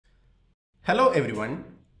Hello everyone,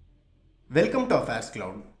 welcome to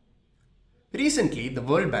AffairsCloud. Recently, the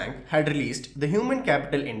World Bank had released the Human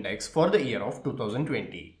Capital Index for the year of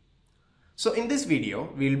 2020. So in this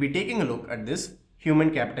video, we will be taking a look at this Human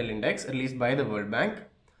Capital Index released by the World Bank.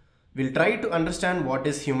 We'll try to understand what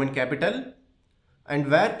is human capital and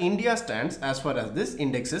where India stands as far as this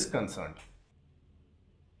index is concerned.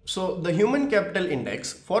 So the Human Capital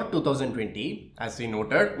Index for 2020, as we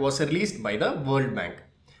noted, was released by the World Bank.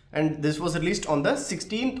 And this was released on the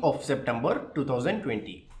 16th of September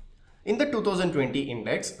 2020. In the 2020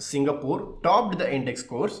 index, Singapore topped the index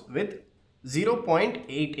scores with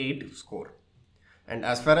 0.88 score. And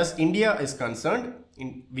as far as India is concerned,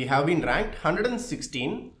 we have been ranked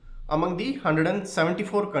 116 among the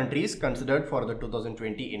 174 countries considered for the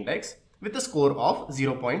 2020 index with a score of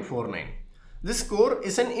 0.49. This score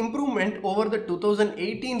is an improvement over the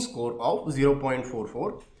 2018 score of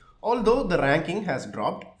 0.44. Although the ranking has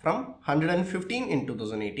dropped from 115 in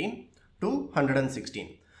 2018 to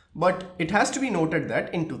 116. But it has to be noted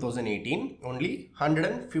that in 2018, only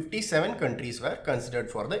 157 countries were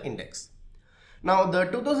considered for the index. Now, the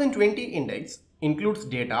 2020 index includes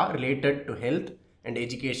data related to health and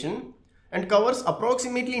education and covers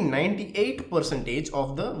approximately 98%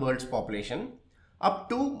 of the world's population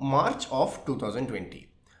up to March of 2020.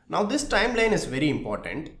 Now, this timeline is very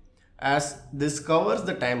important, as this covers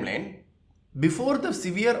the timeline before the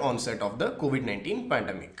severe onset of the COVID-19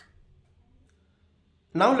 pandemic.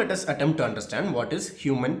 Now let us attempt to understand what is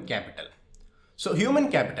human capital. So human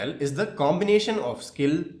capital is the combination of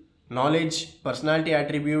skill, knowledge, personality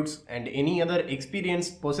attributes and any other experience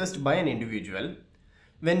possessed by an individual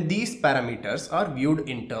when these parameters are viewed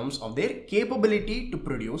in terms of their capability to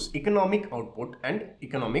produce economic output and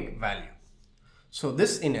economic value. So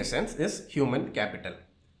this in essence is human capital.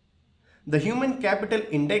 The Human Capital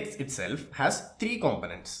Index itself has three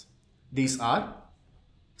components. These are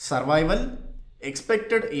survival,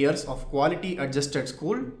 expected years of quality adjusted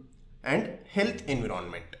school, and health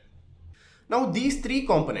environment. Now these three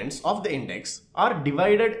components of the index are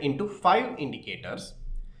divided into 5 indicators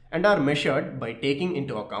and are measured by taking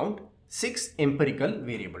into account 6 empirical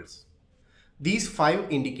variables. These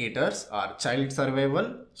 5 indicators are child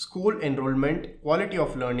survival, school enrollment, quality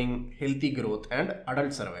of learning, healthy growth, and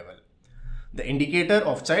adult survival. The indicator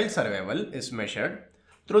of child survival is measured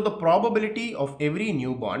through the probability of every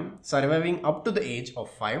newborn surviving up to the age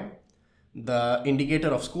of 5. The indicator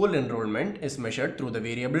of school enrollment is measured through the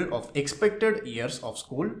variable of expected years of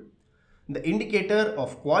school. The indicator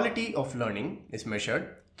of quality of learning is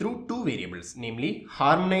measured through 2 variables, namely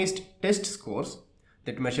harmonized test scores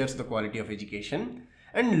that measures the quality of education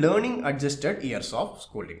and learning adjusted years of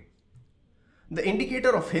schooling. The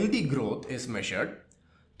indicator of healthy growth is measured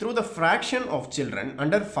through the fraction of children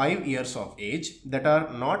under 5 years of age that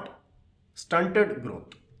are not stunted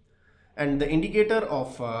growth. And the indicator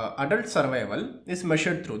of adult survival is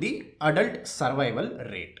measured through the adult survival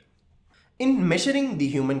rate. In measuring the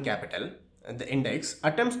human capital, the index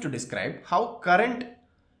attempts to describe how current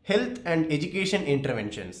health and education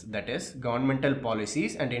interventions, that is, governmental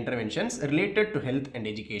policies and interventions related to health and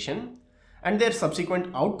education, and their subsequent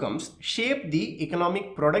outcomes shape the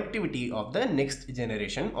economic productivity of the next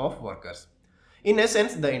generation of workers. In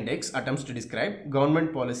essence, the index attempts to describe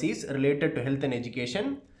government policies related to health and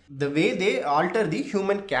education, the way they alter the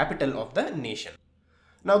human capital of the nation.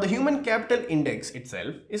 Now, the Human Capital Index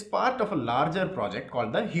itself is part of a larger project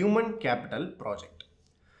called the Human Capital Project,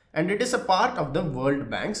 and it is a part of the World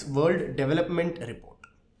Bank's World Development Report.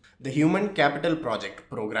 The Human Capital Project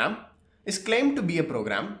program is claimed to be a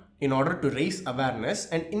program in order to raise awareness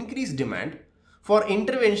and increase demand for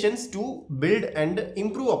interventions to build and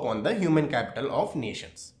improve upon the human capital of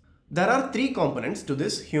nations. There are 3 components to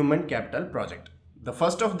this human capital project. The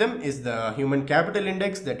first of them is the Human Capital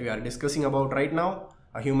Index that we are discussing about right now,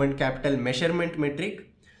 a human capital measurement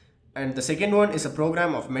metric. And the second one is a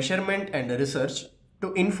program of measurement and research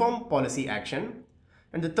to inform policy action.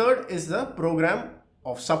 And the third is the program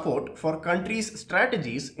of support for countries'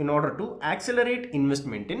 strategies in order to accelerate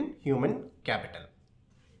investment in human capital.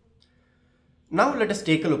 Now let us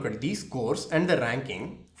take a look at the scores and the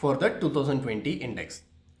ranking for the 2020 index.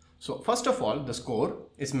 So first of all, the score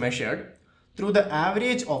is measured through the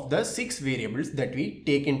average of the 6 variables that we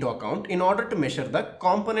take into account in order to measure the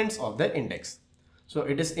components of the index. So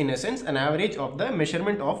it is in essence an average of the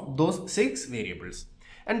measurement of those 6 variables.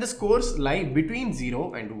 And the scores lie between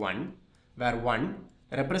 0 and 1, where 1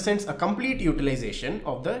 represents a complete utilization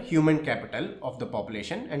of the human capital of the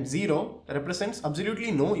population and 0 represents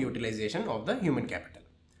absolutely no utilization of the human capital.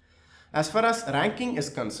 As far as ranking is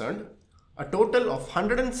concerned, A total of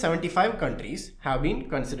 175 countries have been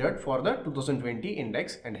considered for the 2020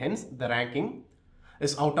 index, and hence the ranking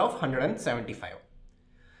is out of 175.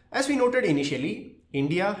 As we noted initially,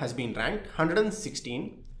 India has been ranked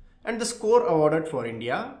 116 and the score awarded for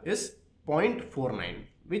India is 0.49,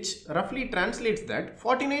 which roughly translates that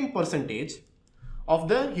 49% of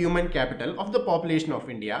the human capital of the population of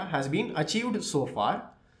India has been achieved so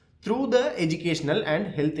far through the educational and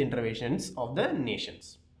health interventions of the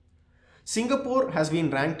nations. Singapore has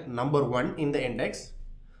been ranked number 1 in the index,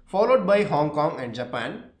 followed by Hong Kong and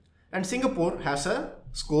Japan, and Singapore has a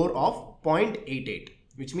score of 0.88,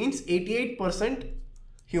 which means 88%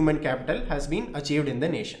 human capital has been achieved in the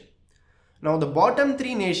nation. Now the bottom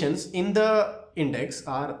 3 nations in the index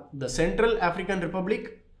are the Central African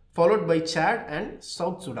Republic, followed by Chad and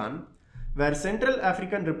South Sudan, where Central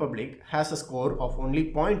African Republic has a score of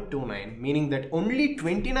only 0.29, meaning that only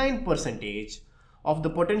 29% of the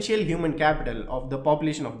potential human capital of the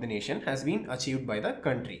population of the nation has been achieved by the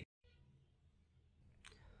country.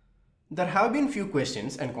 There have been few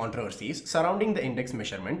questions and controversies surrounding the index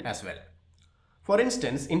measurement as well. For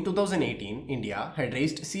instance, in 2018, India had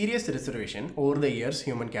raised serious reservation over the year's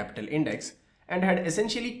human capital index and had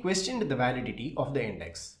essentially questioned the validity of the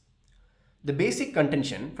index. The basic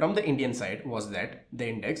contention from the Indian side was that the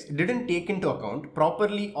index didn't take into account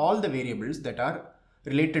properly all the variables that are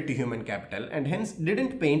related to human capital and hence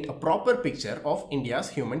didn't paint a proper picture of India's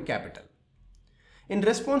human capital. In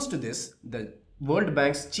response to this, the World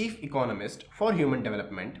Bank's chief economist for human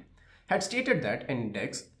development had stated that an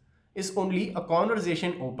index is only a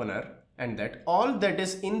conversation opener and that all that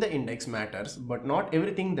is in the index matters, but not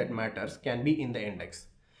everything that matters can be in the index.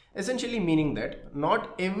 Essentially meaning that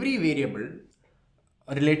not every variable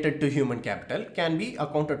related to human capital can be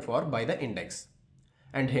accounted for by the index.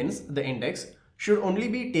 And hence the index should only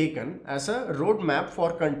be taken as a roadmap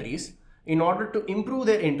for countries in order to improve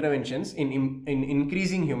their interventions in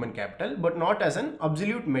increasing human capital, but not as an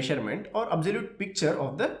absolute measurement or absolute picture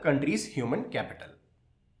of the country's human capital.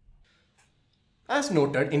 As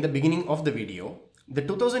noted in the beginning of the video, the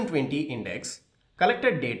 2020 index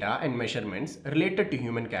collected data and measurements related to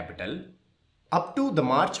human capital up to the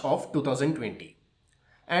March of 2020.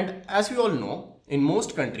 And as we all know, in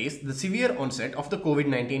most countries, the severe onset of the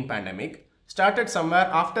COVID-19 pandemic started somewhere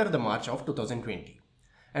after the March of 2020.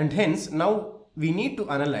 And hence, now we need to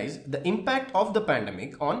analyze the impact of the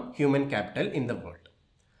pandemic on human capital in the world.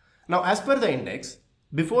 Now, as per the index,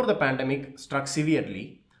 before the pandemic struck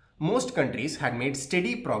severely, most countries had made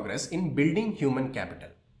steady progress in building human capital.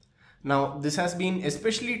 Now, this has been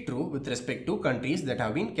especially true with respect to countries that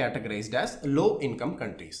have been categorized as low-income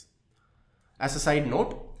countries. As a side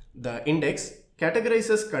note, the index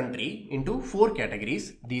categorizes country into 4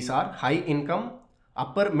 categories. These are high income,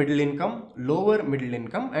 upper middle income, lower middle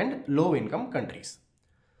income, and low income countries.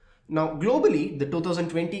 Now, globally, the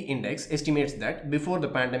 2020 index estimates that before the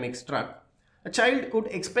pandemic struck, a child could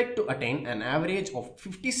expect to attain an average of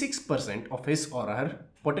 56% of his or her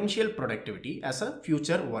potential productivity as a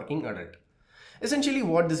future working adult. Essentially,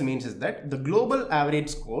 what this means is that the global average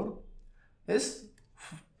score is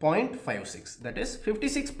 0.56. That is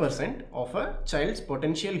 56% of a child's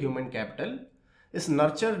potential human capital is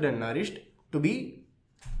nurtured and nourished to be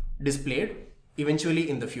displayed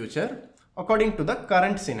eventually in the future according to the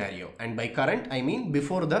current scenario. And by current, I mean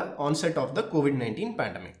before the onset of the COVID-19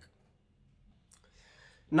 pandemic.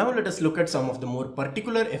 Now let us look at some of the more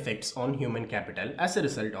particular effects on human capital as a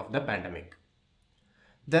result of the pandemic.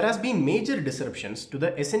 There has been major disruptions to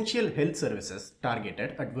the essential health services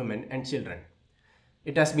targeted at women and children.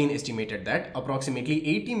 It has been estimated that approximately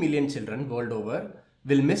 80 million children world over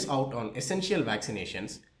will miss out on essential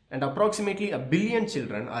vaccinations, and approximately 1 billion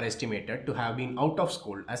children are estimated to have been out of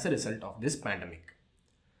school as a result of this pandemic.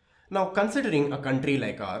 Now, considering a country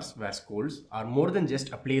like ours where schools are more than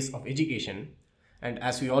just a place of education, and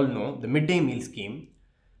as we all know, the midday meal scheme,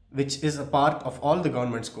 which is a part of all the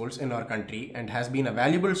government schools in our country and has been a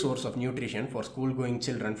valuable source of nutrition for school-going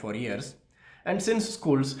children for years. And since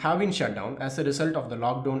schools have been shut down as a result of the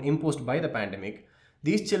lockdown imposed by the pandemic,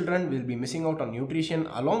 these children will be missing out on nutrition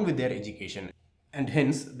along with their education, and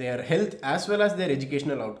hence their health as well as their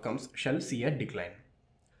educational outcomes shall see a decline.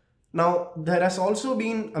 Now, there has also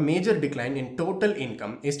been a major decline in total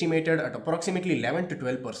income estimated at approximately 11 to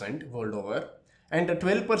 12% world over, and a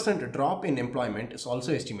 12% drop in employment is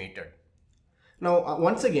also estimated. Now,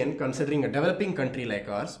 once again, considering a developing country like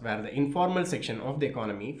ours, where the informal section of the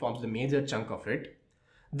economy forms the major chunk of it,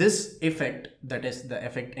 this effect, that is the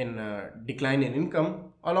effect in decline in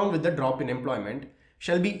income along with the drop in employment,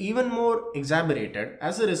 shall be even more exacerbated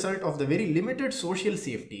as a result of the very limited social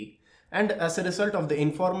safety and as a result of the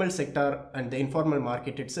informal sector and the informal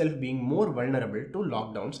market itself being more vulnerable to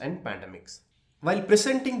lockdowns and pandemics. While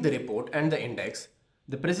presenting the report and the index,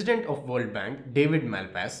 the president of World Bank, David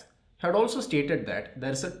Malpass, had also stated that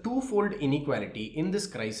there is a twofold inequality in this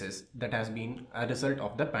crisis that has been a result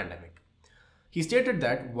of the pandemic. He stated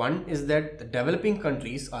that one is that the developing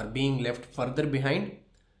countries are being left further behind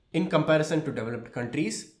in comparison to developed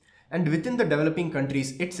countries, and within the developing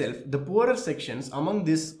countries itself, the poorer sections among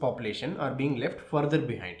this population are being left further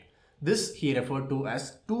behind. This he referred to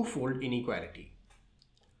as twofold inequality.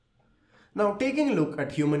 Now, taking a look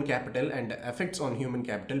at human capital and the effects on human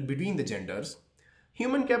capital between the genders,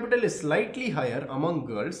 human capital is slightly higher among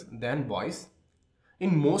girls than boys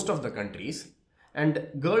in most of the countries, and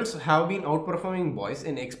girls have been outperforming boys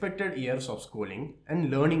in expected years of schooling and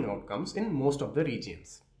learning outcomes in most of the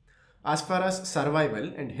regions. As far as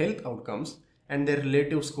survival and health outcomes and their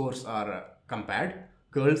relative scores are compared,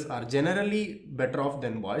 girls are generally better off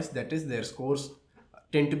than boys, that is, their scores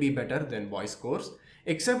tend to be better than boys' scores,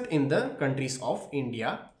 except in the countries of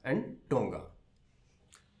India and Tonga.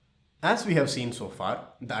 As we have seen so far,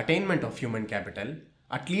 the attainment of human capital,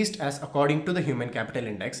 at least as according to the Human Capital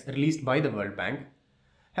Index released by the World Bank,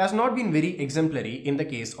 has not been very exemplary in the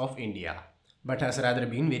case of India, but has rather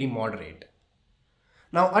been very moderate.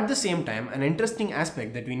 Now, at the same time, an interesting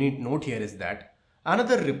aspect that we need to note here is that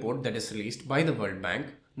another report that is released by the World Bank,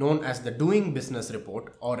 known as the Doing Business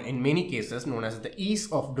Report, or in many cases known as the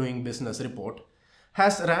Ease of Doing Business Report,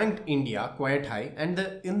 has ranked India quite high, and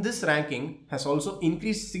in this ranking has also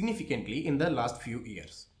increased significantly in the last few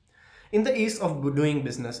years. In the Ease of Doing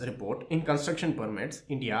Business Report, in construction permits,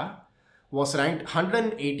 India was ranked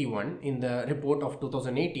 181 in the report of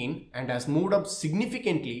 2018 and has moved up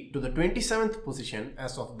significantly to the 27th position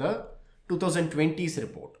as of the 2020's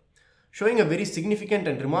report, showing a very significant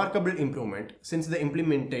and remarkable improvement since the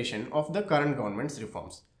implementation of the current government's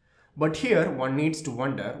reforms. But here one needs to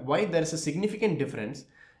wonder why there is a significant difference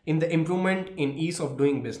in the improvement in ease of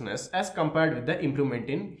doing business as compared with the improvement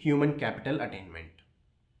in human capital attainment.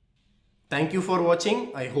 Thank you for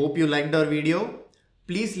watching. I hope you liked our video.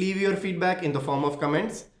 Please leave your feedback in the form of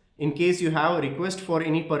comments. In case you have a request for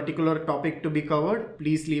any particular topic to be covered,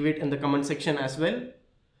 please leave it in the comment section as well.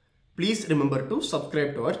 Please remember to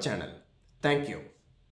subscribe to our channel. Thank you.